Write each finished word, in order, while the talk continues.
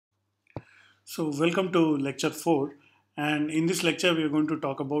So welcome to lecture 4, and in this lecture we are going to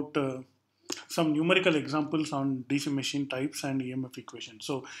talk about some numerical examples on DC machine types and EMF equations.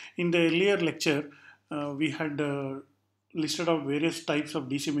 So in the earlier lecture we had listed out various types of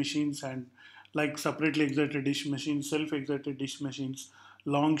DC machines and like separately excited DC machines, self-excited DC machines,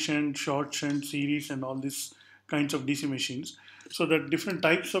 long shunt, short shunt, series and all these kinds of DC machines. So the different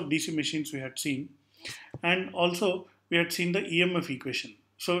types of DC machines we had seen, and also we had seen the EMF equation.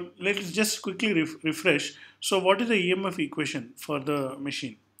 So let's just quickly refresh. So what is the EMF equation for the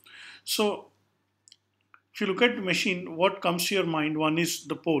machine? So if you look at the machine, what comes to your mind? One is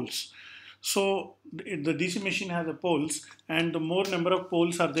the poles. So the DC machine has the poles, and the more number of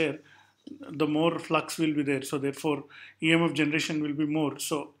poles are there, the more flux will be there. So therefore EMF generation will be more.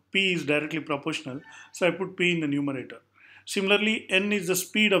 So P is directly proportional. So I put P in the numerator. Similarly, N is the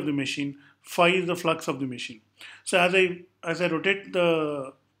speed of the machine, phi is the flux of the machine. So as I rotate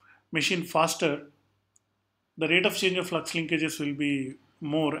the machine faster, the rate of change of flux linkages will be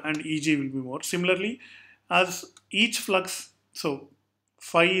more and Eg will be more. Similarly, as each flux, so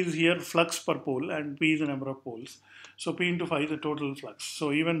phi is here flux per pole and P is the number of poles. So P into phi is the total flux.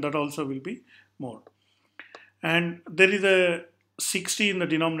 So even that also will be more. And there is a 60 in the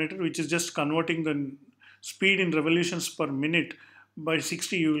denominator, which is just converting the speed in revolutions per minute. By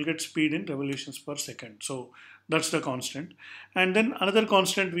 60 you will get speed in revolutions per second. So that's the constant. And then another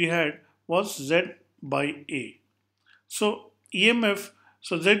constant we had was Z by A. So EMF,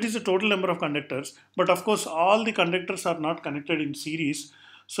 so Z is the total number of conductors, but of course all the conductors are not connected in series.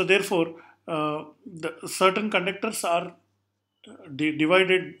 So therefore the certain conductors are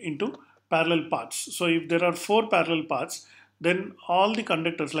divided into parallel paths. So if there are 4 parallel paths, then all the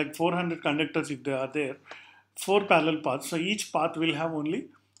conductors, like 400 conductors if they are there, 4 parallel paths, so each path will have only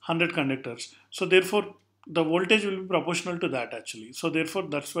 100 conductors. So therefore the voltage will be proportional to that actually. So therefore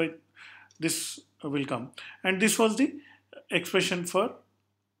that's why this will come. And this was the expression for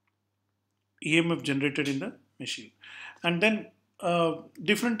EMF generated in the machine. And then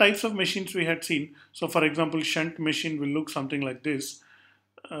different types of machines we had seen. So for example, shunt machine will look something like this.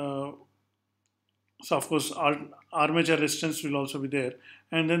 So of course armature resistance will also be there,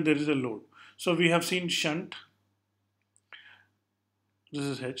 and then there is a load. So we have seen shunt, this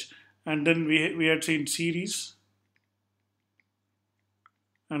is H, and then we had seen series,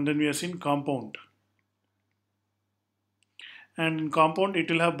 and then we have seen compound. And in compound it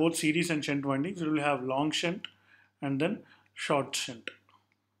will have both series and shunt windings. It will have long shunt and then short shunt.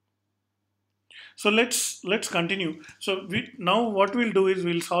 So let's continue. So now what we'll do is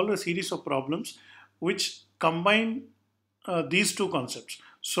we'll solve a series of problems which combine these two concepts.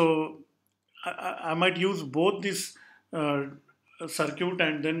 So I might use both this circuit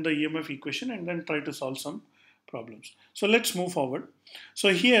and then the EMF equation and then try to solve some problems. So let's move forward. So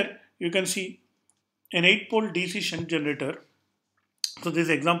here you can see an 8-pole DC shunt generator. So this is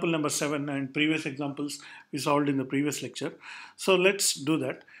example number 7, and previous examples we solved in the previous lecture. So let's do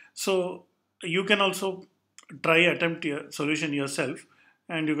that. So you can also attempt your solution yourself,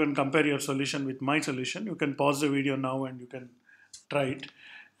 and you can compare your solution with my solution. You can pause the video now and you can try it.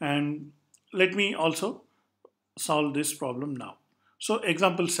 And let me also solve this problem now. So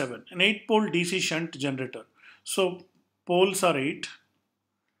example 7, an 8-pole DC shunt generator. So poles are 8,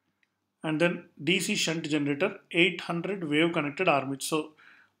 and then DC shunt generator 800 wave connected armature. So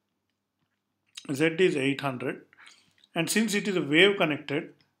Z is 800, and since it is a wave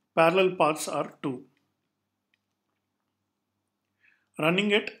connected, parallel paths are 2.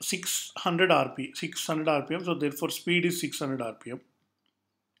 Running at 600 RPM, so therefore speed is 600 RPM.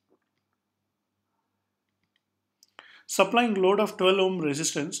 Supplying load of 12 ohm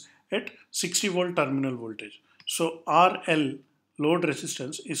resistance at 60 volt terminal voltage. So RL, load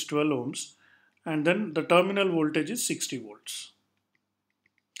resistance, is 12 ohms, and then the terminal voltage is 60 volts.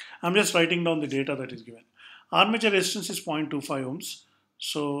 I'm just writing down the data that is given. Armature resistance is 0.25 ohms,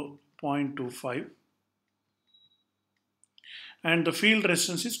 so 0.25, and the field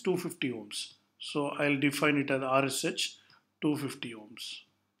resistance is 250 ohms. So I'll define it as RSH 250 ohms.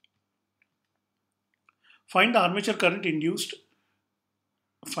 Find the armature current induced.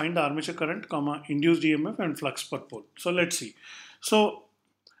 Find the armature current, induced EMF and flux per pole. So let's see. So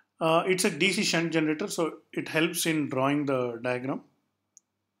it's a DC shunt generator, so it helps in drawing the diagram.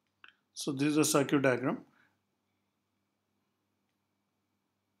 So this is a circuit diagram.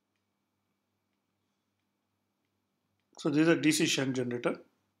 So this is a DC shunt generator.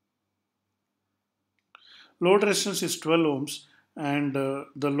 Load resistance is 12 ohms, and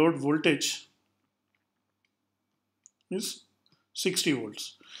the load voltage is 60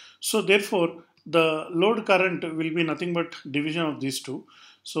 volts. So therefore the load current will be nothing but division of these two.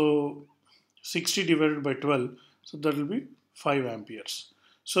 So 60 divided by 12, so that will be 5 amperes.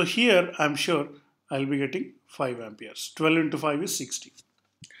 So here I'm sure I'll be getting 5 amperes. 12 into 5 is 60.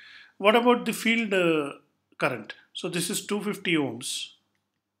 What about the field current? So this is 250 ohms.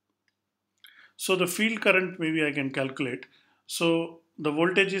 So the field current maybe I can calculate. So the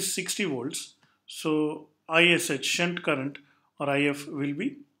voltage is 60 volts. So ISH, shunt current, or IF, will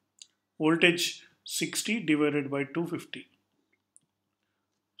be voltage 60 divided by 250.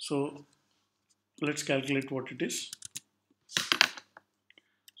 So let's calculate what it is.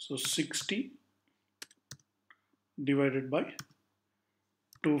 So 60 divided by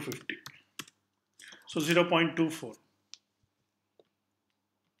 250. So 0.24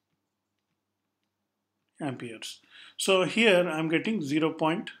 amperes. So here I'm getting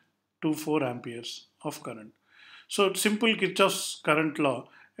 0.24 amperes of current. So simple Kirchhoff's current law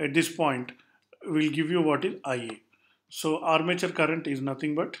at this point will give you what is IA. So armature current is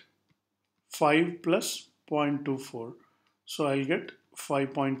nothing but 5 plus 0.24. So I'll get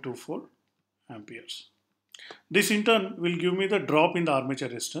 5.24 amperes. This in turn will give me the drop in the armature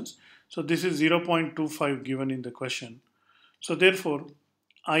resistance. So this is 0.25 given in the question. So therefore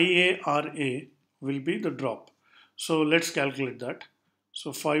IARA will be the drop. So let's calculate that.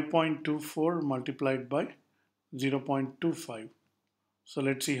 So 5.24 multiplied by 0.25. So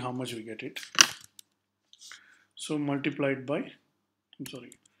let's see how much we get it. So multiplied by,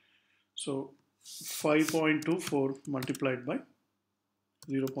 so 5.24 multiplied by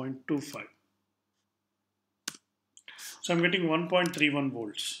 0.25. So I'm getting 1.31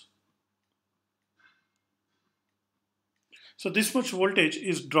 volts. So this much voltage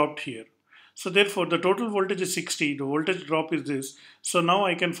is dropped here. So therefore the total voltage is 60, the voltage drop is this. So now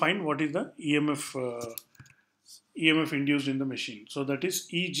I can find what is the EMF induced in the machine. So that is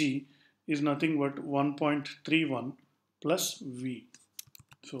EG is nothing but 1.31 plus V.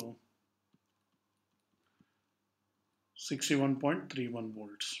 So 61.31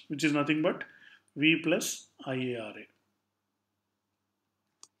 volts, which is nothing but V plus IARA.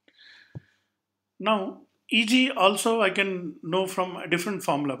 Now EG also I can know from a different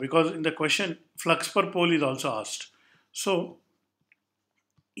formula, because in the question flux per pole is also asked. So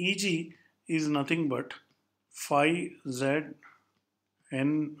EG is nothing but phi Z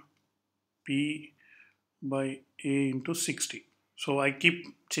N P by A into 60. So I keep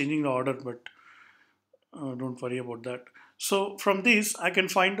changing the order, but don't worry about that. So from this I can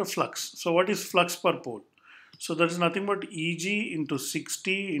find the flux. So what is flux per pole? So that is nothing but EG into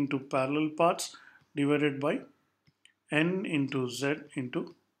 60 into parallel paths divided by N into Z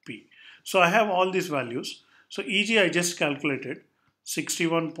into P. So I have all these values. So EG I just calculated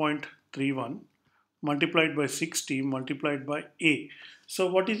 61.31 multiplied by 60 multiplied by A. So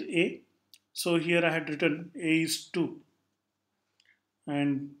what is A? So here I had written A is 2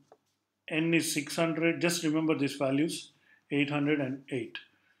 and N is 600. Just remember these values, 808.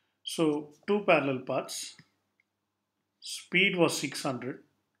 So two parallel paths, speed was 600,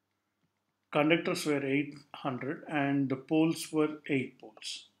 conductors were 800 and the poles were 8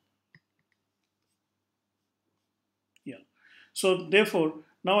 poles. Yeah. So therefore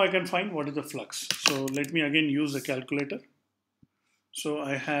now I can find what is the flux. So let me again use the calculator. So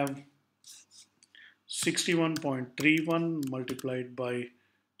I have 61.31 multiplied by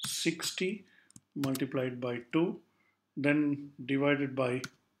 60 multiplied by 2, then divided by,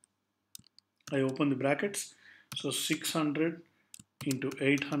 I open the brackets, so 600 into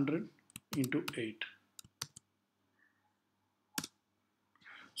 800 into 8.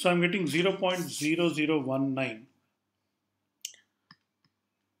 So I'm getting 0.0019.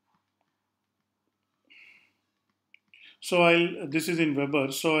 So this is in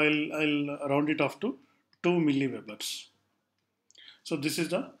Weber, so I'll round it off to 2 milliwebers. So this is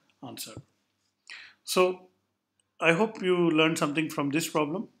the answer. So I hope you learned something from this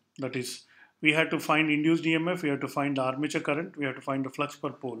problem. That is, we had to find induced EMF, we had to find the armature current, we had to find the flux per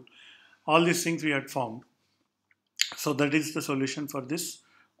pole. All these things we had found. So that is the solution for this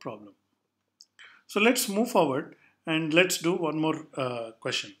problem. So let's move forward and let's do one more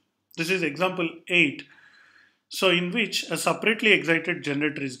question. This is example 8. So in which a separately excited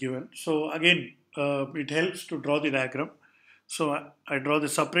generator is given. So again, it helps to draw the diagram. So I draw the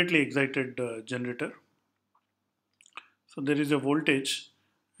separately excited generator. So there is a voltage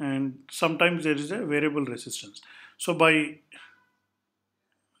and sometimes there is a variable resistance. So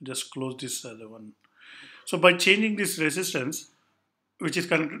just close this other one. So by changing this resistance, which is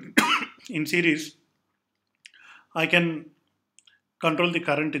connected in series, I can control the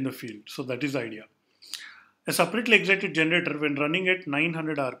current in the field. So that is the idea. A separately excited generator when running at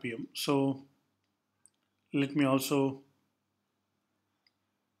 900 RPM. So let me also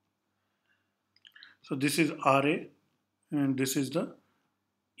So this is RA and this is the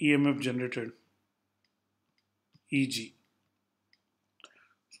EMF generated, EG.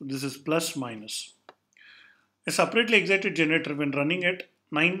 So this is plus minus. A separately excited generator when running at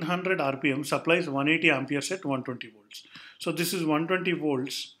 900 RPM supplies 180 amperes at 120 volts. So this is 120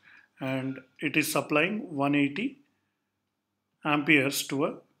 volts and it is supplying 180 amperes to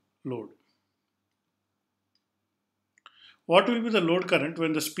a load. What will be the load current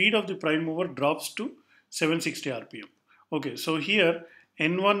when the speed of the prime mover drops to 760 RPM? Okay, so here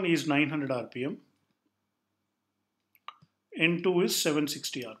N1 is 900 RPM, N2 is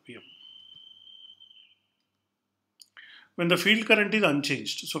 760 RPM. When the field current is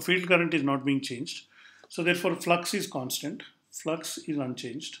unchanged, so field current is not being changed, so therefore flux is constant, flux is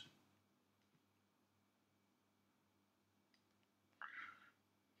unchanged.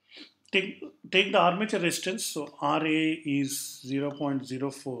 Take the armature resistance, so RA is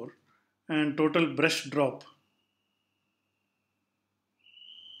 0.04 and total brush drop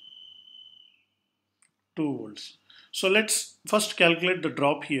 2 volts. So let's first calculate the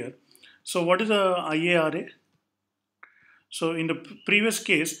drop here. So what is the IARA? So in the previous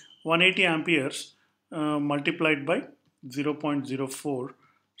case 180 amperes multiplied by 0.04,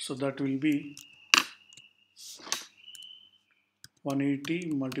 so that will be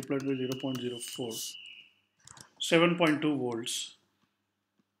 180 multiplied by 0.04, 7.2 volts.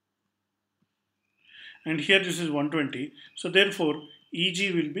 And here this is 120. So therefore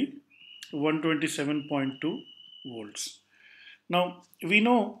EG will be 127.2 volts. Now we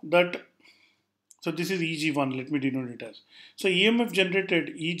know that, so this is EG1, let me denote it as. So EMF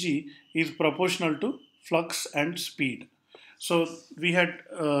generated EG is proportional to flux and speed. So we had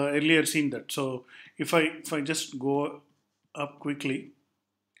earlier seen that. So if I just go up quickly.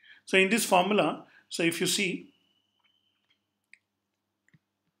 So in this formula, so if you see,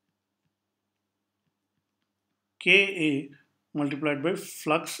 Ka multiplied by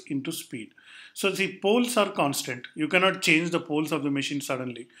flux into speed. So the poles are constant. You cannot change the poles of the machine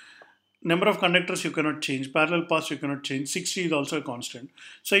suddenly. Number of conductors you cannot change. Parallel paths you cannot change. 60 is also a constant.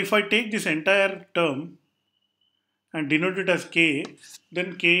 So if I take this entire term and denote it as Ka,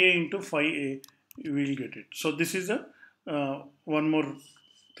 then Ka into phi A, you will get it. So this is a one more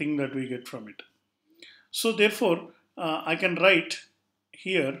thing that we get from it. So therefore I can write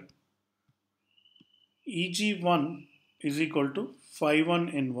here Eg1 is equal to phi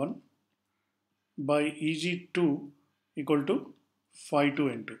 1 N1 by Eg2 equal to phi 2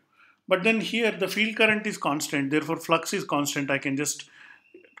 N2. But then here the field current is constant, therefore flux is constant. I can just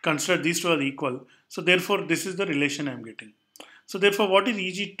consider these two are equal. So therefore this is the relation I am getting. So therefore what is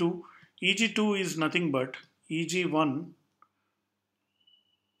Eg2? Eg2 is nothing but Eg1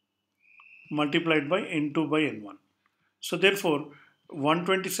 multiplied by N2 by N1. So therefore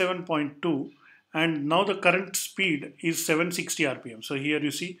 127.2, and now the current speed is 760 RPM. So here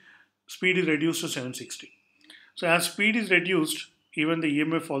you see speed is reduced to 760. So as speed is reduced, even the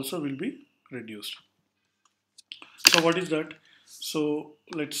EMF also will be reduced. So what is that? So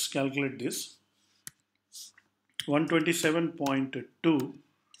let's calculate this. 127.2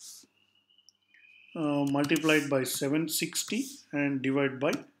 multiplied by 760 and divided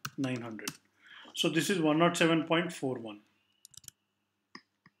by 900. So this is 107.41.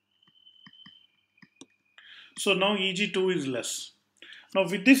 So now Eg2 is less. Now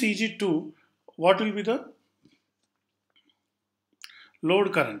with this Eg2, what will be the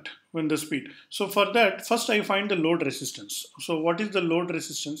load current when the speed? So for that, first I find the load resistance. So what is the load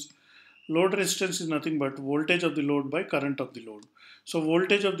resistance? Load resistance is nothing but voltage of the load by current of the load. So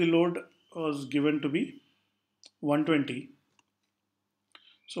voltage of the load was given to be 120.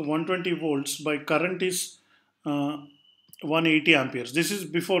 So 120 volts by current is 180 amperes. This is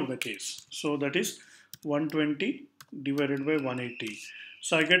before the case. So that is 120 divided by 180.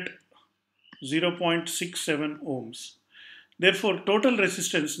 So I get 0.67 ohms. Therefore, total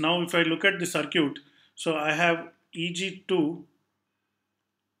resistance, now if I look at the circuit, so I have Eg2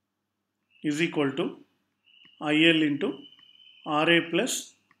 is equal to IL into RA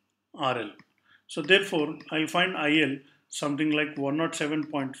plus RL. So therefore, I'll find IL something like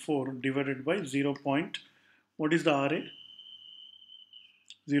 107.4 divided by 0. What is the RA?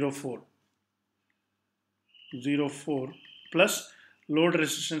 0.4. 0.4 plus load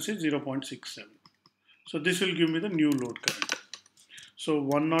resistance is 0.67. So this will give me the new load current. So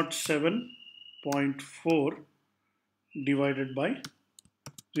 107.4 divided by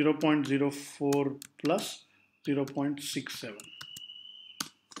 0.04 plus 0.67.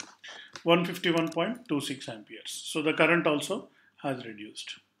 151.26 amperes. So the current also has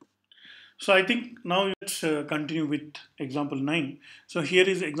reduced. So I think now let's continue with example 9. So here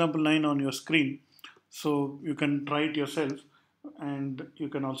is example 9 on your screen. So you can try it yourself, and you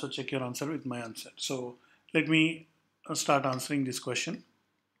can also check your answer with my answer. So let me start answering this question.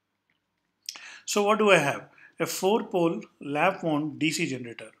 So what do I have? A 4-pole lap wound DC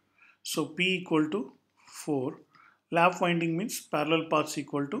generator. So P equal to 4. Lap winding means parallel paths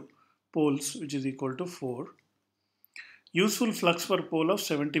equal to poles, which is equal to 4. Useful flux per pole of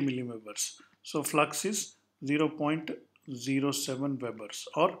 70 milliwebers. So flux is 0.07 webers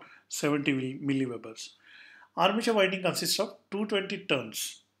or 70 milliwebers. Armature winding consists of 220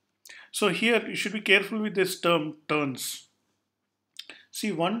 turns. So here you should be careful with this term turns.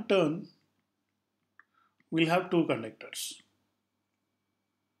 See, one turn will have two conductors.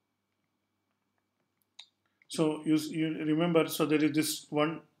 So you remember, so there is this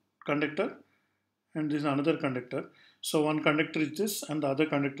one conductor and this another conductor. So one conductor is this and the other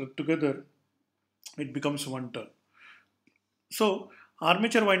conductor together, it becomes one turn. So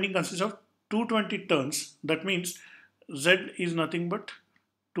armature winding consists of 220 turns. That means Z is nothing but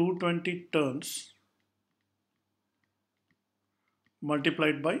 220 turns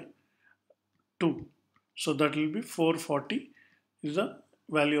multiplied by 2. So that will be 440 is the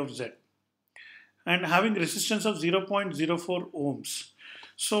value of Z. And having resistance of 0.04 ohms.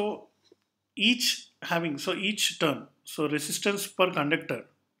 So each turn, so resistance per conductor,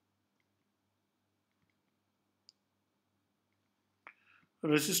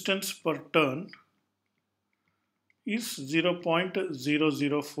 resistance per turn is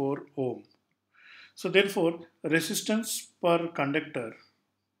 0.004 ohm. So therefore resistance per conductor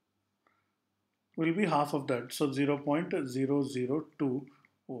will be half of that, so 0.002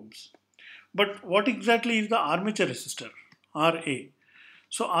 ohms. But what exactly is the armature resistor, RA?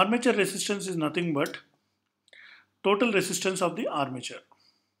 So armature resistance is nothing but total resistance of the armature.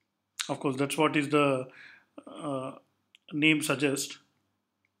 Of course, that's what is the name suggests.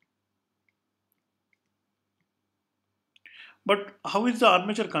 But how is the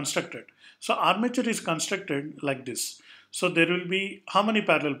armature constructed? So armature is constructed like this. So there will be how many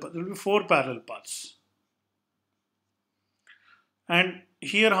parallel paths? There will be 4 parallel paths. And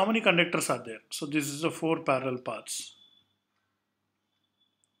here how many conductors are there? So this is the 4 parallel paths.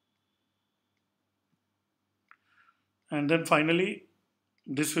 And then finally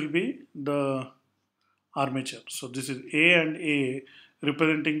this will be the armature. So this is A and A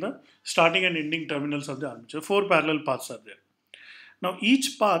representing the starting and ending terminals of the armature. 4 parallel paths are there. Now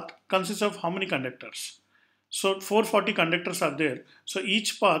each path consists of how many conductors? So 440 conductors are there. So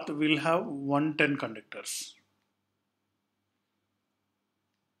each path will have 110 conductors.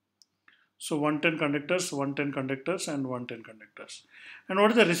 So 110 conductors, 110 conductors and 110 conductors. And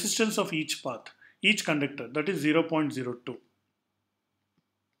what is the resistance of each path? Each conductor, that is 0.02.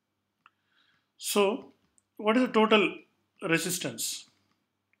 So what is the total resistance?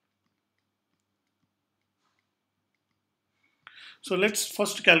 So let's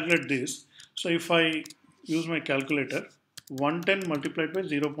first calculate this. So if I use my calculator, 110 multiplied by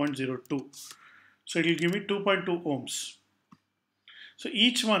 0.02. So it will give me 2.2 ohms. So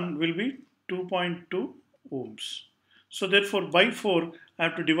each one will be 2.2 ohms. So therefore by 4 I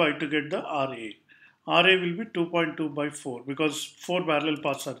have to divide to get the RA. RA will be 2.2 by 4 because 4 parallel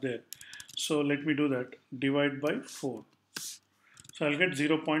paths are there. So let me do that. Divide by 4. So I'll get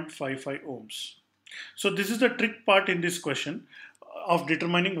 0.55 ohms. So this is the trick part in this question of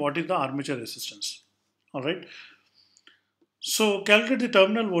determining what is the armature resistance. Alright. So calculate the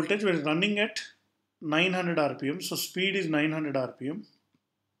terminal voltage. We're running at 900 rpm. So speed is 900 rpm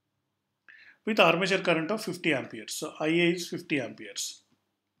with armature current of 50 amperes. So IA is 50 amperes.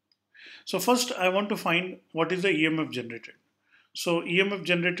 So first I want to find what is the EMF generated. So EMF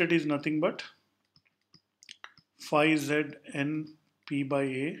generated is nothing but phi Z N P by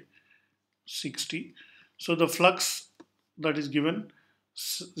A 60. So the flux that is given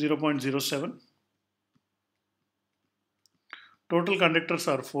 0.07. Total conductors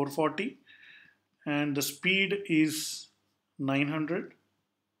are 440 and the speed is 900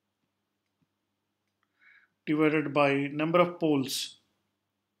 divided by number of poles.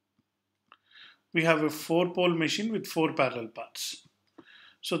 We have a 4-pole machine with 4 parallel paths.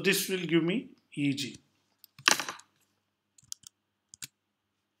 So this will give me EG.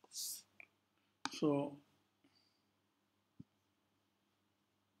 So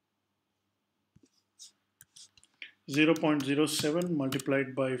 (0.07)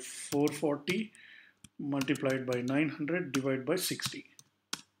 multiplied by 440 multiplied by 900 divided by 60.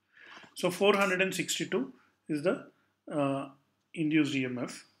 So 462 is the induced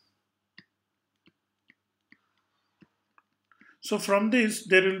EMF. So from this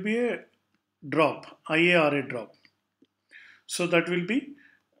there will be a drop, IARA drop. So that will be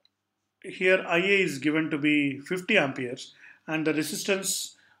here IA is given to be 50 amperes and the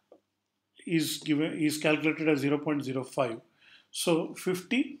resistance is calculated as 0.05. So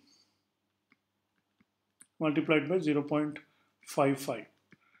 50 multiplied by 0.55.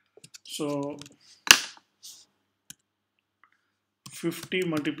 So 50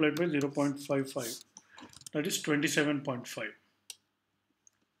 multiplied by 0.55, that is 27.5.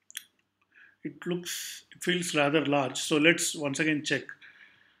 It feels rather large. So let's once again check.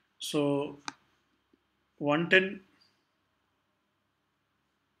 So 110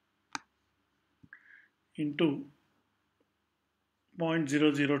 into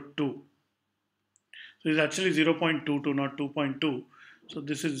 0.002. So it's actually 0.22, not 2.2. So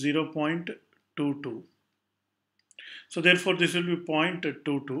this is 0.22. So therefore this will be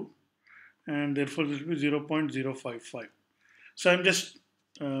 0.22 and therefore this will be 0.055. So I'm just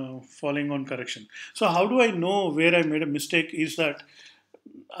following on correction. So how do I know where I made a mistake is that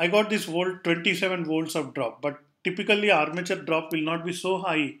I got this 27 volts of drop, but typically armature drop will not be so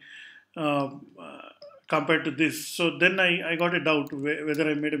high uh, compared to this. So then I got a doubt whether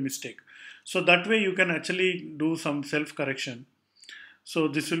I made a mistake. So that way you can actually do some self correction. So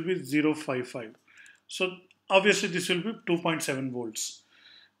this will be 0.55. So obviously this will be 2.7 volts.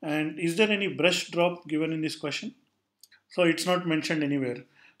 And is there any brush drop given in this question? So it's not mentioned anywhere.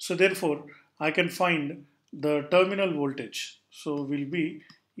 So therefore I can find the terminal voltage. So will be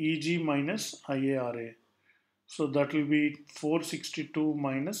EG minus IARA. So that will be 462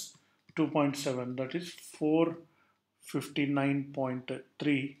 minus 2.7, that is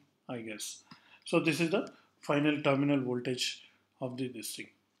 459.3, I guess. So this is the final terminal voltage of this thing.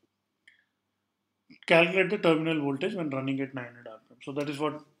 Calculate the terminal voltage when running at 900 RPM. So that is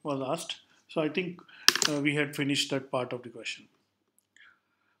what was asked. So I think we had finished that part of the question.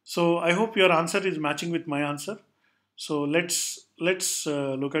 So I hope your answer is matching with my answer. So let's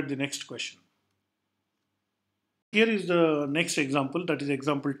look at the next question. Here is the next example, that is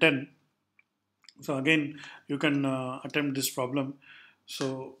example 10. So again, you can attempt this problem.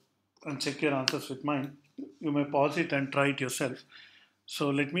 So and check your answers with mine. You may pause it and try it yourself.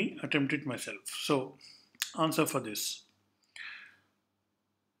 So let me attempt it myself. So answer for this.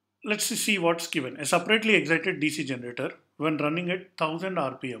 Let's see what's given. A separately excited DC generator when running at 1000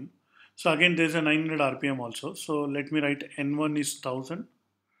 RPM. So again, there's a 900 RPM also. So let me write N1 is 1000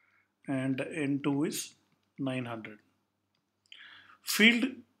 and N2 is 900.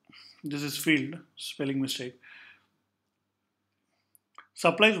 Field, this is field, spelling mistake,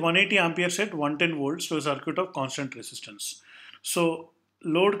 supplies 180 amperes at 110 volts to a circuit of constant resistance. So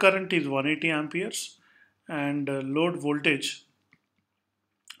load current is 180 amperes and load voltage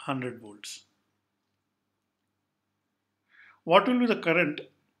 100 volts. What will be the current?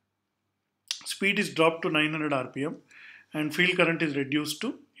 Speed is dropped to 900 RPM and field current is reduced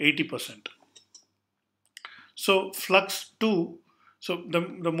to 80%. So flux 2, so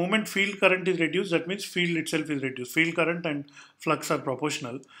the moment field current is reduced, that means field itself is reduced. Field current and flux are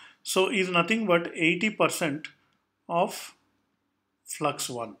proportional. So is nothing but 80% of flux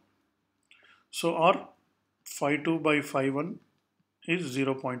 1. So or phi2 by phi1 is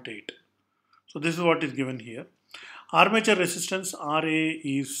 0.8. So this is what is given here. Armature resistance RA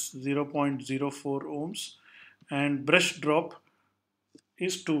is 0.04 ohms and brush drop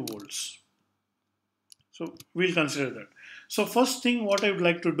is 2 volts. So we'll consider that. So first thing what I would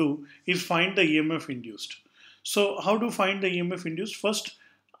like to do is find the EMF induced. So how to find the EMF induced? First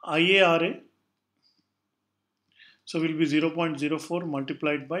IARA, so will be 0.04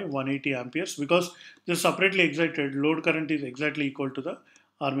 multiplied by 180 amperes because this separately excited load current is exactly equal to the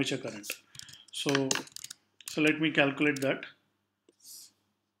armature current. So let me calculate that.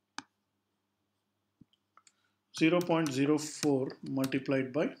 0.04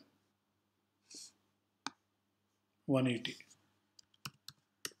 multiplied by 180.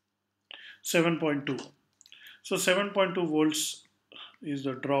 7.2. So 7.2 volts is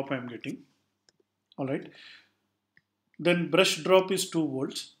the drop I am getting. Alright. Then brush drop is 2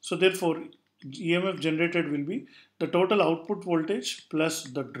 volts. So therefore EMF generated will be the total output voltage plus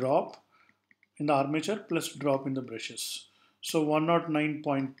the drop in the armature plus drop in the brushes. So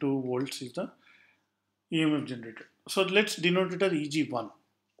 109.2 volts is the EMF generated. So let's denote it as EG1.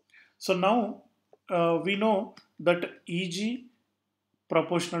 So now we know that EG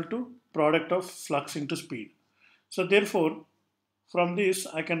proportional to product of flux into speed. So therefore from this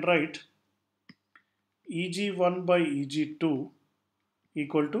I can write EG1 by EG2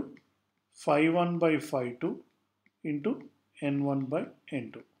 equal to phi1 by phi2 into N1 by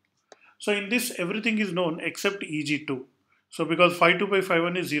N2. So in this everything is known except EG2. So because phi2 by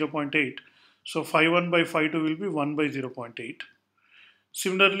phi1 is 0.8, so phi1 by phi2 will be 1 by 0.8.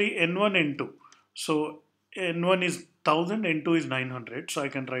 Similarly, N1, N2. So N1 is 1000, N2 is 900. So I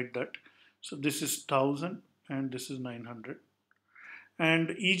can write that. So this is 1000 and this is 900. And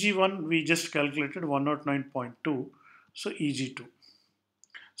EG1 we just calculated 109.2. So EG2.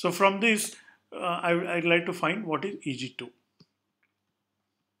 So from this, I'd like to find what is EG2.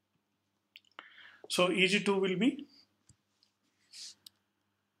 So EG2 will be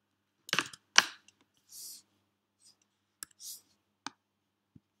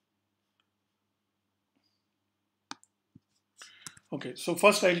okay. So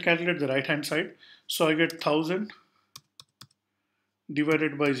first I'll calculate the right hand side. So I get 1000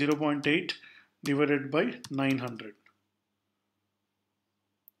 divided by 0.8 divided by 900.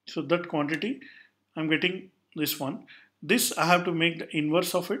 So that quantity I'm getting this one. This I have to make the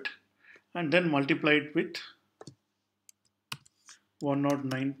inverse of it and then multiply it with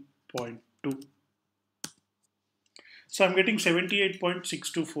 109.2. So I'm getting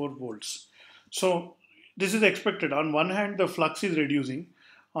 78.624 volts. So this is expected. On one hand, the flux is reducing.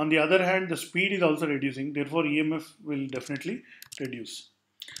 On the other hand, the speed is also reducing. Therefore, EMF will definitely reduce.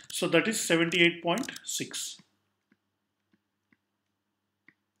 So that is 78.6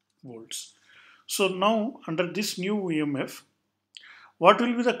 volts. So now under this new EMF, what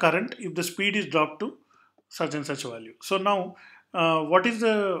will be the current if the speed is dropped to such and such value? So now, what is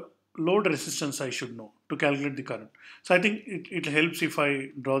the load resistance I should know to calculate the current? So I think it helps if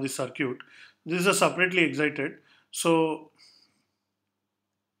I draw this circuit. This is a separately excited. So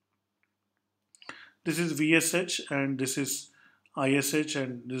this is VSH and this is ISH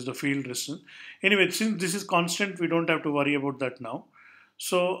and this is the field resistance. Anyway, since this is constant, we don't have to worry about that now.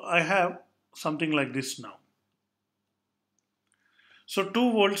 So I have something like this now. So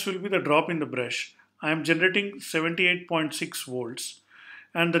 2 volts will be the drop in the brush. I am generating 78.6 volts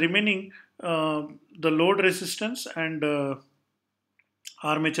and the remaining the load resistance and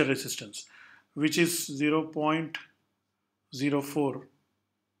armature resistance, which is 0.04.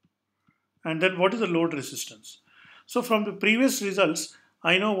 And then what is the load resistance? So from the previous results,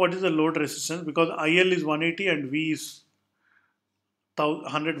 I know what is the load resistance because IL is 180 and V is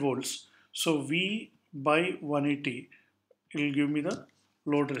 100 volts. So V by 180 will give me the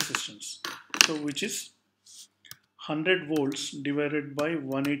load resistance. So which is 100 volts divided by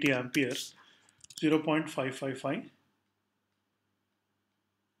 180 amperes, 0.555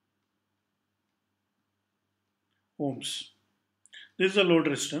 ohms. This is the load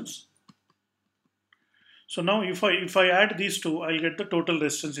resistance. So now if I add these two, I'll get the total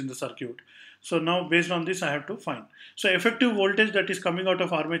resistance in the circuit. So now based on this, I have to find. So effective voltage that is coming out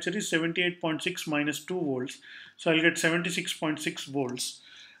of armature is 78.6 minus 2 volts. So I'll get 76.6 volts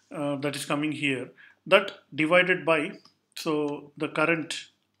that is coming here. That divided by, so the current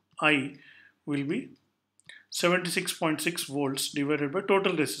I will be 76.6 volts divided by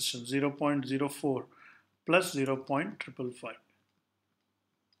total resistance 0.04 plus 0.555.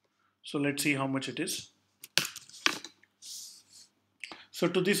 So let's see how much it is. So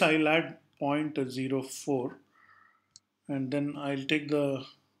to this I'll add 0.04 and then I'll take the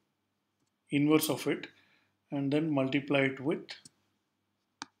inverse of it and then multiply it with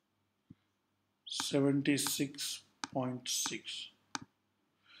 76.6.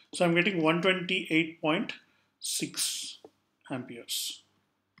 So I'm getting 128.6 amperes.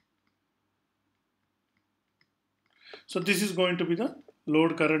 So this is going to be the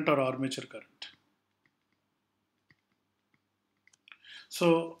load current or armature current.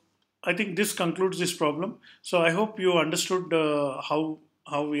 So I think this concludes this problem. So I hope you understood how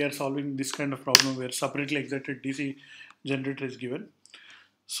we are solving this kind of problem where separately excited DC generator is given.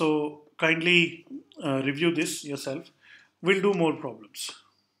 So kindly review this yourself. We'll do more problems.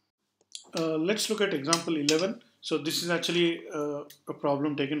 Let's look at example 11. So this is actually a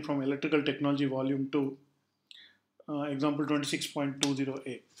problem taken from Electrical Technology Volume 2, example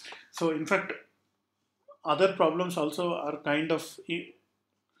 26.20a. So in fact, other problems also are kind of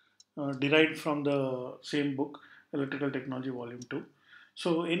derived from the same book, Electrical Technology Volume 2.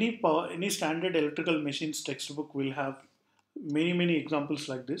 So any standard electrical machines textbook will have many examples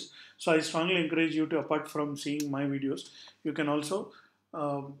like this. So I strongly encourage you to, apart from seeing my videos, you can also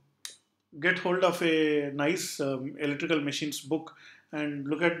get hold of a nice electrical machines book and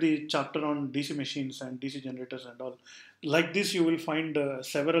look at the chapter on DC machines and DC generators and all. Like this, you will find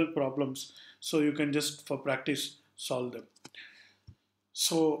several problems, so you can just for practice solve them.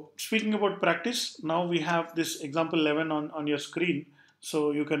 So speaking about practice, now we have this example 11 on your screen.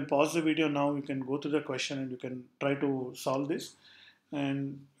 So you can pause the video now, you can go to the question and you can try to solve this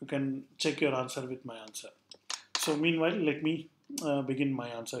and you can check your answer with my answer. So meanwhile, let me begin my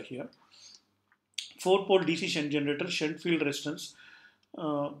answer here. 4-pole DC shunt generator, shunt field resistance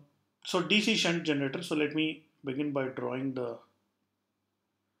Uh, so DC shunt generator. So let me begin by drawing the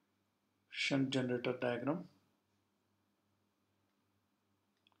shunt generator diagram.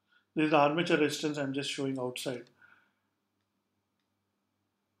 This is the armature resistance I'm just showing outside,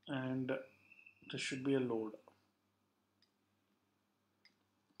 and this should be a load.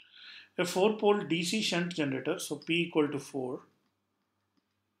 A 4-pole DC shunt generator, so P equal to 4.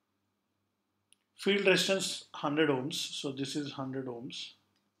 Field resistance 100 ohms, so this is 100 ohms.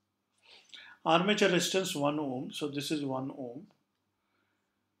 Armature resistance 1 ohm, so this is 1 ohm.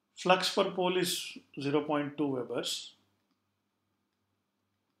 Flux per pole is 0.2 Webers.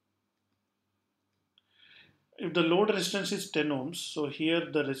 If the load resistance is 10 ohms, so here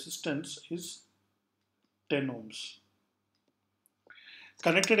the resistance is 10 ohms.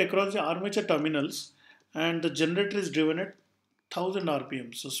 Connected across the armature terminals, and the generator is driven at 1000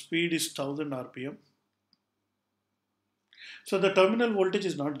 rpm, so speed is 1000 rpm. So the terminal voltage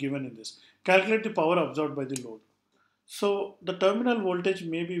is not given in this. Calculate the power absorbed by the load. So the terminal voltage,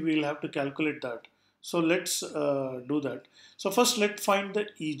 maybe we'll have to calculate that. So let's do that. So first let's find the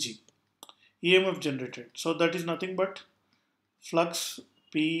EG, EMF generated. So that is nothing but flux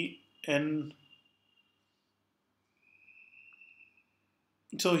Pn.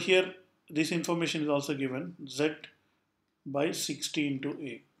 So here this information is also given, Z by 60 into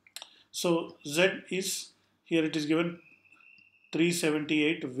A. So Z is, here it is given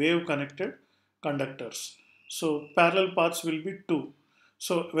 378 wave connected conductors. So parallel paths will be 2.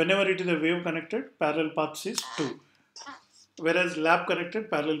 So whenever it is a wave connected, parallel paths is 2. Whereas lap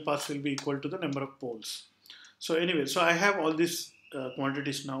connected, parallel paths will be equal to the number of poles. So anyway, so I have all these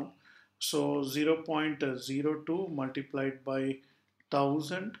quantities now. So 0.02 multiplied by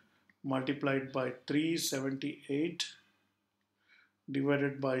 1000 multiplied by 378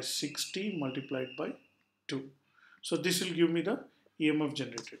 divided by 60 multiplied by 2. So this will give me the EMF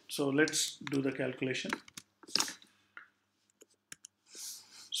generated. So let's do the calculation.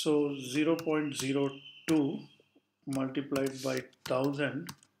 So 0.02 multiplied by 1000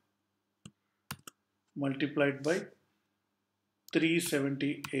 multiplied by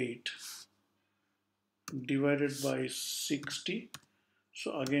 378 divided by 60.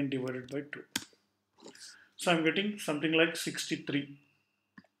 So again divided by 2. So I'm getting something like 63.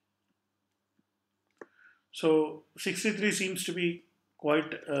 So 63 seems to be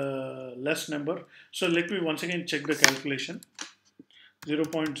quite less number. So let me once again check the calculation.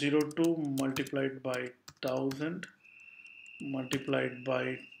 0.02 multiplied by 1000 multiplied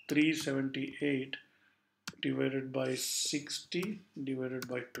by 378 divided by 60 divided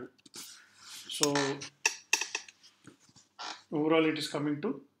by 2. So overall it is coming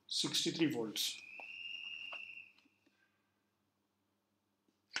to 63 volts.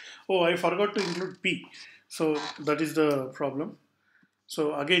 Oh, I forgot to include P. So that is the problem.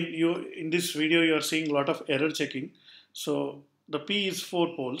 So again, in this video you are seeing a lot of error checking. So the P is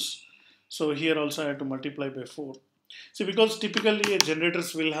 4 poles. So here also I have to multiply by 4. See, because typically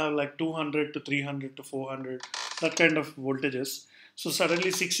generators will have like 200 to 300 to 400, that kind of voltages. So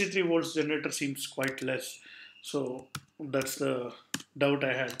suddenly 63 volts generator seems quite less. So that's the doubt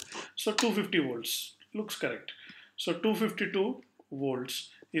I had. So 250 volts looks correct. So 252 volts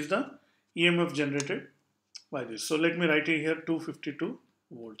is the EMF generated by this. So let me write it here, 252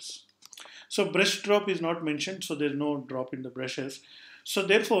 volts. So brush drop is not mentioned, so there's no drop in the brushes. So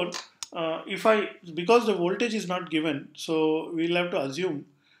therefore, because the voltage is not given, so we'll have to assume,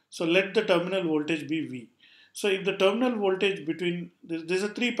 so let the terminal voltage be V. So if the terminal voltage between, there's a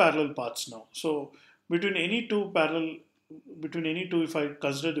 3 parallel paths now. So between any two, if I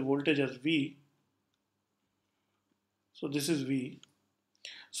consider the voltage as V, so this is V.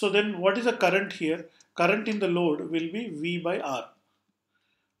 So then what is the current here? Current in the load will be V by R.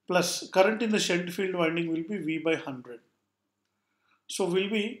 Plus current in the shunt field winding will be V by 100. So will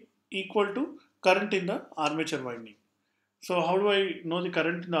be equal to current in the armature winding. So how do I know the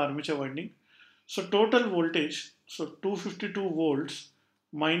current in the armature winding? So total voltage, so 252 volts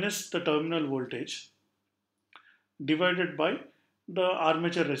minus the terminal voltage divided by the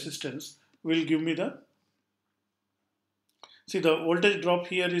armature resistance will give me the, see the voltage drop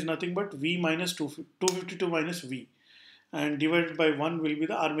here is nothing but V minus 252 minus V, and divided by 1 will be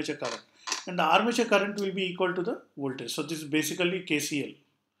the armature current, and the armature current will be equal to the voltage. So this is basically KCL.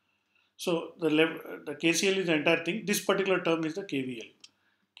 So the KCL is the entire thing. This particular term is the KVL.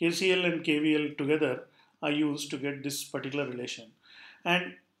 KCL and KVL together are used to get this particular relation.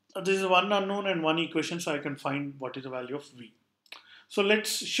 And this is one unknown and one equation, so I can find what is the value of V. So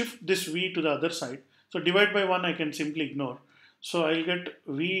let's shift this V to the other side. So divide by 1 I can simply ignore. So I'll get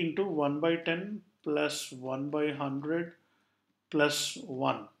V into 1 by 10 plus 1 by 100 plus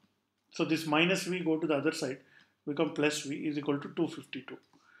 1. So this minus V go to the other side, become plus V is equal to 252.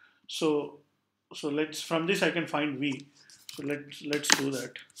 So let's, from this I can find V. So let's do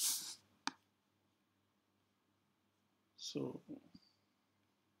that. So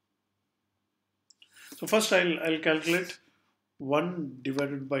first I'll calculate 1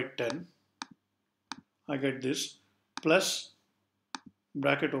 divided by 10. I get this, plus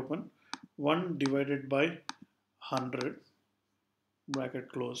bracket open 1 divided by 100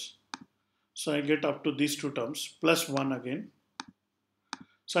 bracket close. So I get up to these two terms plus 1 again.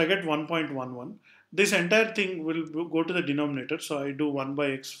 So I get 1.11. This entire thing will go to the denominator. So I do 1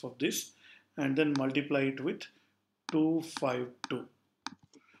 by x of this and then multiply it with 252.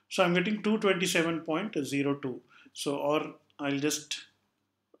 So I'm getting 227.02. So, or I'll just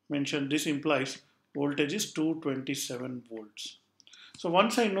mention this implies voltage is 227 volts. So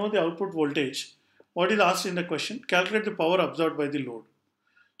once I know the output voltage, what is asked in the question? Calculate the power absorbed by the load.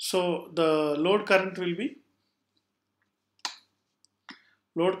 So the load current will be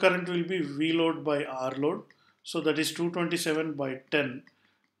V load by R load. So that is 227 by 10,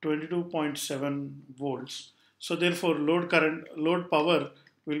 22.7 volts. So therefore load power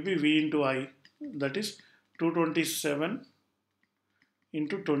will be V into I, that is 227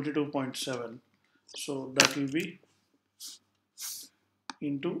 into 22.7. So that will be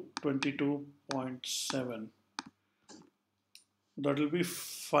into 22.7. That will be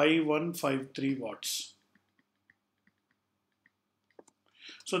 5153 watts.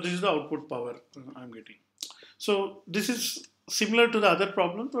 So this is the output power I'm getting. So this is similar to the other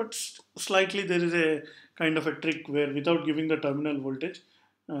problem, but slightly there is a kind of a trick where without giving the terminal voltage,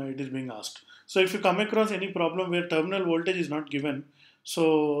 it is being asked. So if you come across any problem where terminal voltage is not given,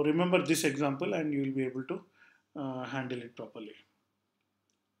 so remember this example and you will be able to handle it properly.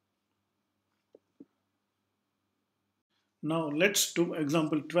 Now let's do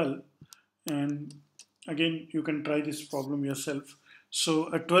example 12, and again you can try this problem yourself. So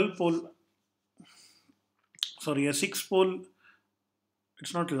a 6 pole,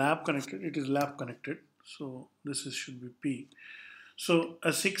 it's not lab connected, it is lab connected. So this should be P. So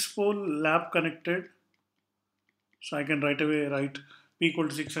a 6 pole lab connected, so I can right away write P equal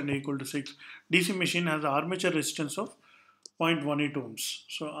to 6 and A equal to 6. DC machine has armature resistance of 0.18 ohms.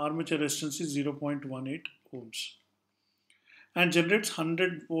 So armature resistance is 0.18 ohms and generates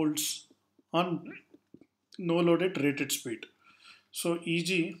 100 volts on no load at rated speed. So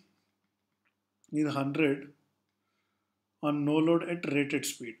EG is 100 on no load at rated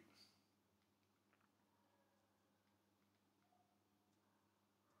speed.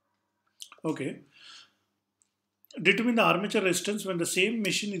 Okay. Determine the armature resistance when the same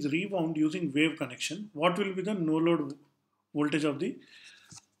machine is rewound using wave connection. What will be the no load voltage of the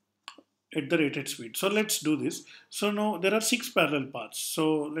at the rated speed? So let's do this. So now there are 6 parallel paths.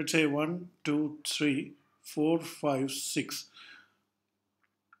 So let's say 1, 2, 3, 4, 5, 6.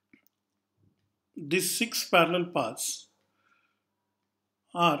 These 6 parallel paths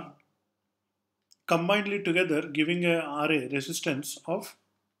are combinedly together giving a RA resistance of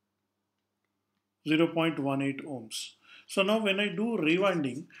 0.18 ohms. So now when I do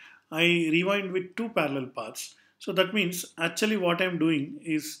rewinding, I rewind with 2 parallel paths. So that means actually what I am doing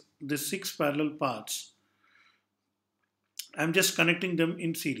is the 6 parallel paths, I am just connecting them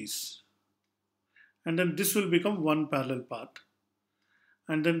in series. And then this will become one parallel path.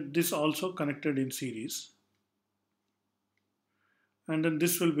 And then this also connected in series. And then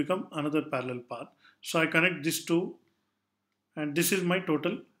this will become another parallel path. So I connect these two, and this is my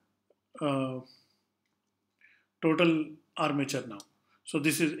total armature now. So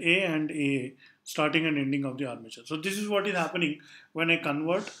this is A and A, starting and ending of the armature. So this is what is happening when I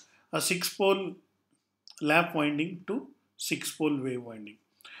convert a 6 pole lap winding to 6 pole wave winding.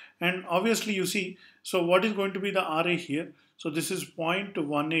 And obviously you see, so what is going to be the RA here? So this is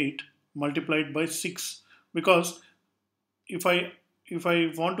 0.18 multiplied by 6, because if I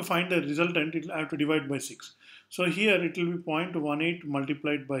want to find the resultant, I have to divide by 6. So here it will be 0.18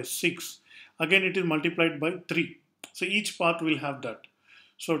 multiplied by 6. Again it is multiplied by 3. So each path will have that.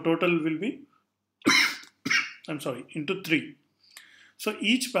 So total will be, into 3. So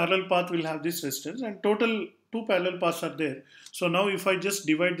each parallel path will have this resistance, and total 2 parallel paths are there. So now if I just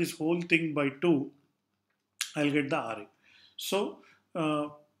divide this whole thing by 2, I'll get the RA. So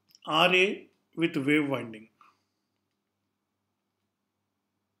RA with wave winding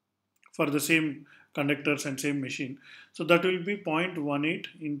for the same conductors and same machine. So that will be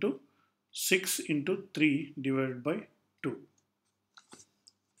 0.18 into 6 into 3 divided by 2.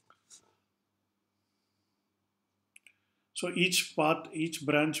 So each path, each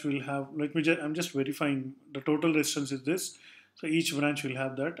branch will have, I'm just verifying the total resistance is this. So each branch will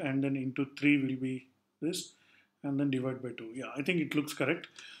have that, and then into 3 will be this, and then divide by 2. Yeah, I think it looks correct.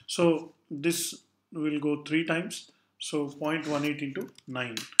 So this will go 3 times. So 0.18 into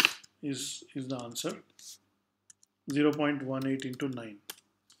 9 is the answer. 0.18 into 9.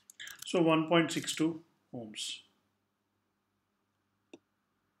 So 1.62 ohms.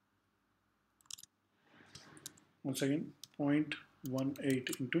 Once again,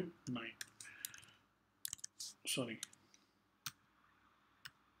 0.18 into 9. Sorry.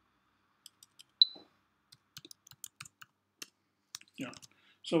 Yeah.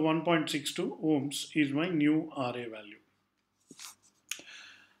 So 1.62 ohms is my new RA value.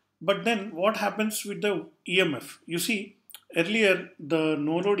 But then what happens with the EMF? You see, earlier the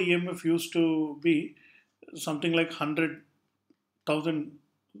no load EMF used to be something like 100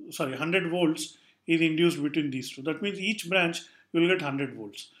 volts is induced between these two. That means each branch you will get 100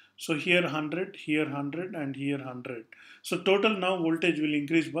 volts. So here 100, here 100, and here 100. So total now voltage will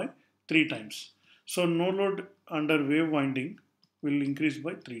increase by 3 times. So no load under wave winding will increase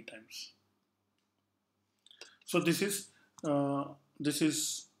by 3 times. So this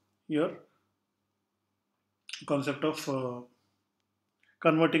is your concept of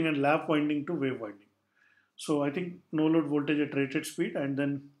converting a lap winding to wave winding. So I think no load voltage at rated speed and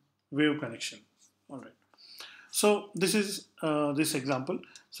then wave connection. All right. So this is this example.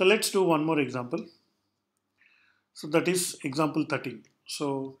 So let's do one more example. So that is example 13.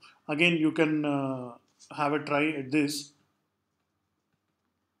 So again you can have a try at this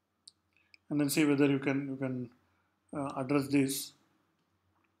and then see whether you can address this.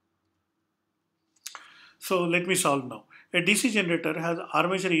 So let me solve now. A DC generator has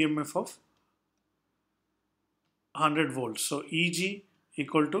armature EMF of 100 volts. So EG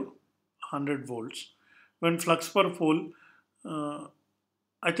equal to 100 volts. When flux per pole,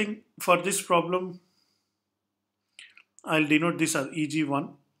 I think for this problem, I'll denote this as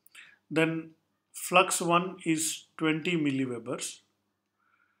EG1. Then flux 1 is 20 milliwebers.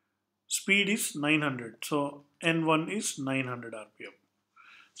 Speed is 900. So N1 is 900 RPM.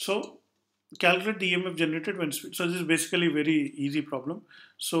 So calculate the EMF generated when speed. So this is basically a very easy problem.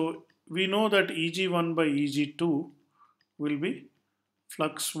 So we know that EG1 by EG2 will be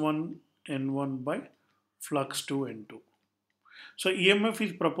flux 1 N1 by flux 2 N2. So EMF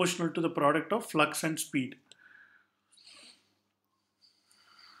is proportional to the product of flux and speed.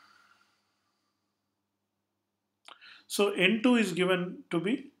 So N2 is given to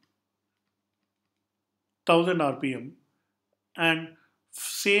be 1000 RPM and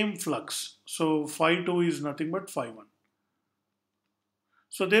same flux. So phi 2 is nothing but phi 1.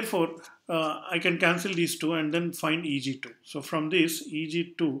 So therefore, I can cancel these two and then find EG2. So from this,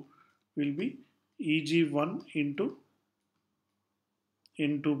 EG2 will be EG1 into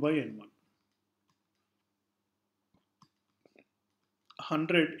N2 by N1.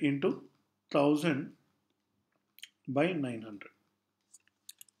 100 into 1000 by 900.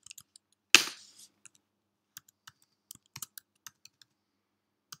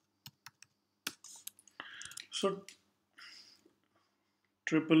 So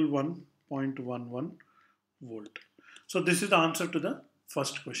 111.11 volt. So this is the answer to the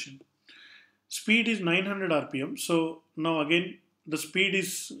first question. Speed is 900 RPM. So now again the speed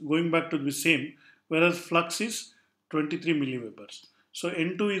is going back to the same, whereas flux is 23 milliwebers. So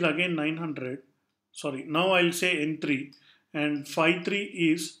N2 is again 900. Sorry, now I'll say N3 and phi 3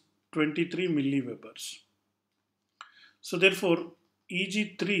 is 23 milliwebers. So therefore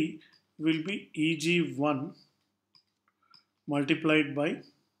EG3 will be EG1 multiplied by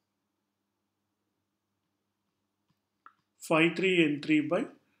phi 3 N3 by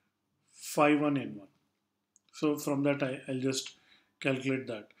phi 1 N1. So from that I'll just calculate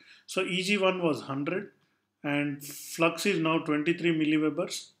that. So EG1 was 100 and flux is now 23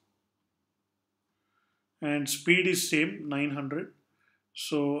 milliwebers and speed is same 900.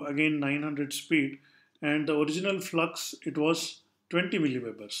 So again 900 speed and the original flux it was 20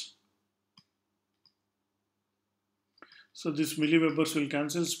 milliwebers. So this milliwebers will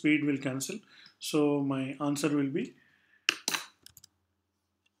cancel, speed will cancel. So my answer will be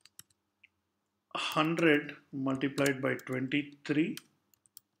 100 multiplied by 23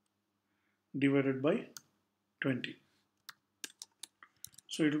 divided by 20.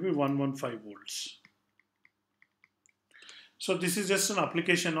 So it will be 115 volts. So this is just an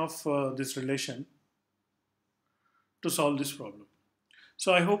application of this relation to solve this problem.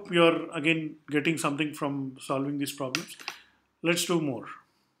 So I hope you are again getting something from solving these problems. Let's do more.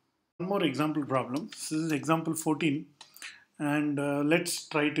 One more example problem. This is example 14 and let's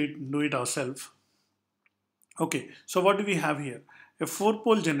try to do it ourselves. Okay, so what do we have here? A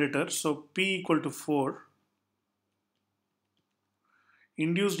 4-pole generator, so P equal to 4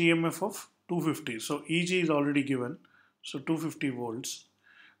 induced EMF of 250. So EG is already given. So 250 volts.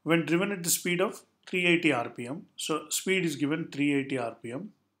 When driven at the speed of 380 RPM. So speed is given 380 RPM.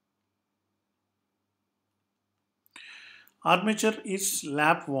 Armature is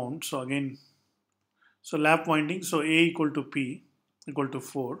lap wound. So again, so lap winding. So A equal to P equal to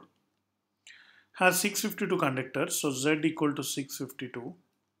 4. Has 652 conductors. So Z equal to 652.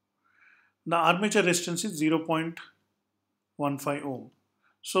 The armature resistance is 0.15 ohm.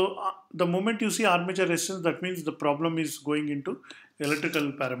 So the moment you see armature resistance, that means the problem is going into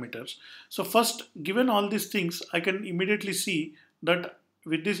electrical parameters. So first, given all these things, I can immediately see that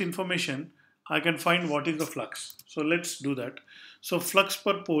with this information, I can find what is the flux. So let's do that. So flux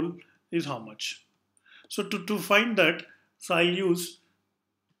per pole is how much? So to find that, so I'll use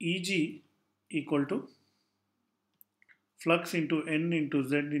Eg equal to flux into N into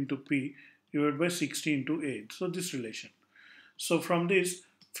Z into P divided by 60 into A. So this relation. So from this,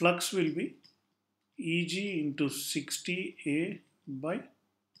 flux will be Eg into 60A by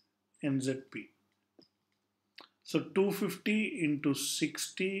NZP. So 250 into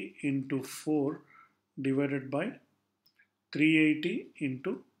 60 into 4 divided by 380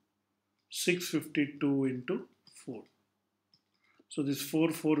 into 652 into 4. So this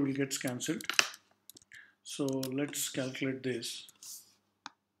 4 will get cancelled. So let's calculate this.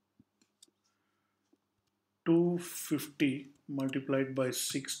 250 multiplied by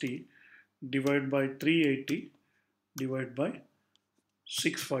 60 divided by 380 divided by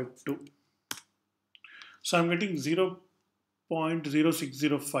 652. So I'm getting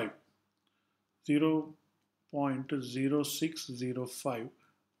 0.0605. 0.0605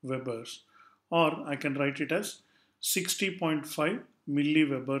 Webers, or I can write it as 60.5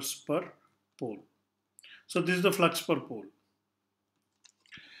 milliwebers per pole. So this is the flux per pole.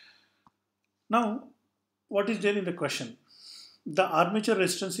 Now, what is there in the question? The armature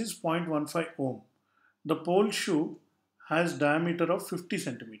resistance is 0.15 ohm. The pole shoe has diameter of 50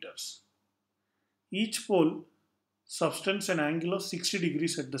 centimeters. Each pole subtends an angle of 60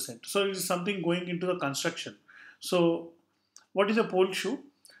 degrees at the center. So it is something going into the construction. So what is a pole shoe?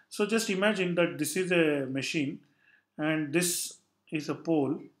 So just imagine that this is a machine and this is a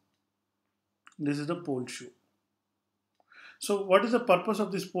pole. This is the pole shoe. So what is the purpose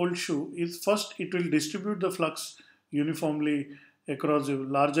of this pole shoe is, first it will distribute the flux uniformly across a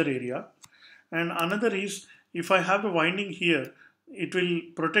larger area, and another is, if I have a winding here, it will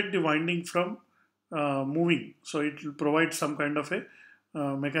protect the winding from moving. So it will provide some kind of a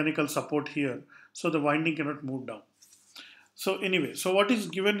mechanical support here, so the winding cannot move down. So anyway, so what is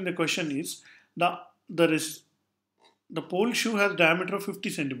given in the question is the pole shoe has diameter of 50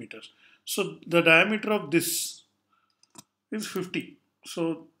 centimeters. So the diameter of this is 50.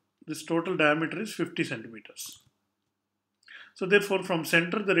 So this total diameter is 50 centimeters. So therefore from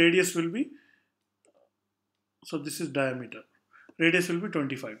center the radius will be, so this is diameter, radius will be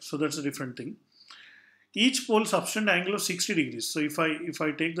 25. So that's a different thing. Each pole subtend angle of 60 degrees. So if I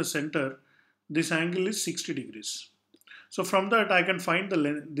take the center, this angle is 60 degrees. So from that I can find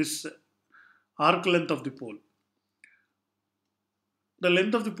the this arc length of the pole. The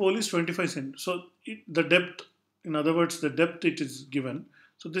length of the pole is 25 centimeters. So the depth, in other words, the depth it is given.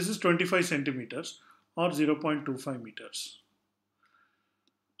 So this is 25 centimeters or 0.25 meters.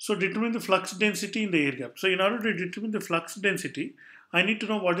 So determine the flux density in the air gap. So in order to determine the flux density, I need to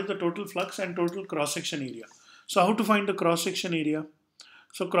know what is the total flux and total cross-section area. So how to find the cross-section area?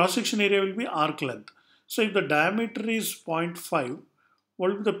 So cross-section area will be arc length. So if the diameter is 0.5,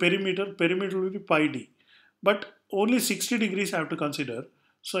 what will be the perimeter? Perimeter will be pi d. But only 60 degrees I have to consider.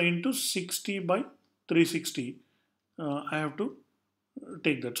 So into 60 by 360, I have to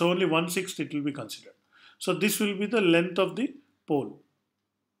take that. So only 1/6 it will be considered. So this will be the length of the pole.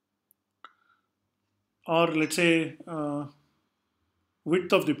 Or let's say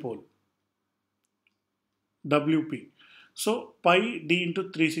width of the pole, WP. So pi d into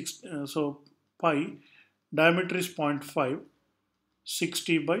 360, so pi diameter is 0.5,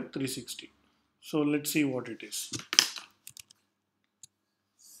 60 by 360. So let's see what it is.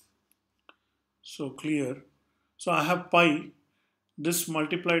 So clear. So I have pi, this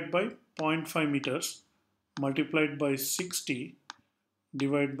multiplied by 0.5 meters multiplied by 60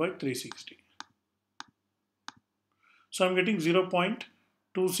 divided by 360. So I'm getting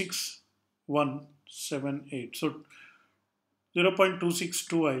 0.26178. So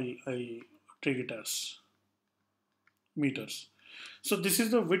 0.262 I take it as meters. So this is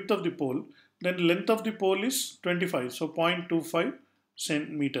the width of the pole. Then length of the pole is 25. So 0.25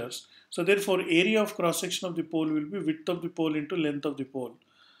 centimeters. So therefore area of cross section of the pole will be width of the pole into length of the pole.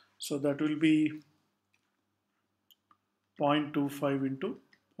 So that will be 0.25 into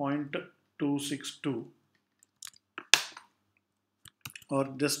 0.262, or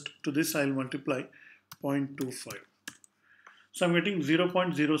just to this I'll multiply 0.25. So I'm getting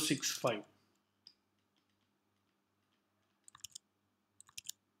 0.065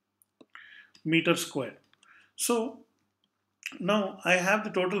 meter square. So now I have the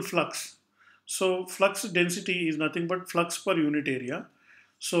total flux. So flux density is nothing but flux per unit area.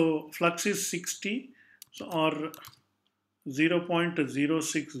 So flux is 60, so, or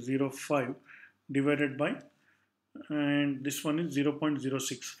 0.0605 divided by, and this one is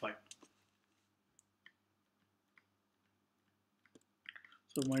 0.065.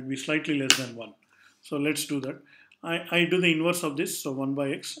 So it might be slightly less than 1. So let's do that. I do the inverse of this, so 1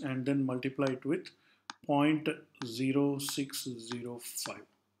 by x, and then multiply it with 0.0605.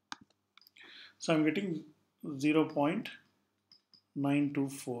 So I'm getting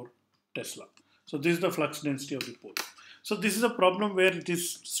 0.924 Tesla. So this is the flux density of the pole. So this is a problem where it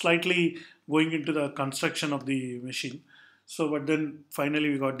is slightly going into the construction of the machine. So but then finally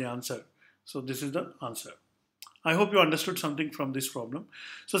we got the answer. So this is the answer. I hope you understood something from this problem.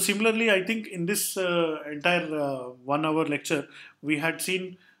 So similarly, I think in this entire 1 hour lecture, we had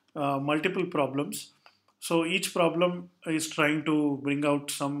seen multiple problems. So each problem is trying to bring out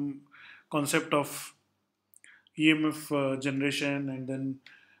some concept of EMF generation, and then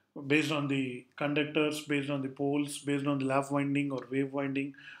based on the conductors, based on the poles, based on the lap winding or wave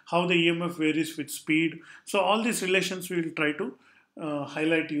winding, how the EMF varies with speed. So all these relations we will try to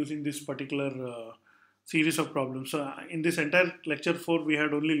highlight using this particular series of problems. So in this entire lecture 4, we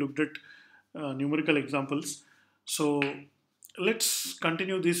had only looked at numerical examples. So let's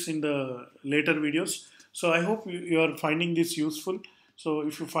continue this in the later videos. So I hope you are finding this useful. So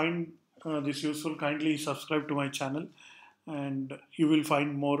if you find this useful, kindly subscribe to my channel, and you will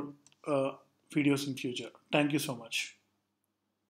find more videos in future. Thank you so much.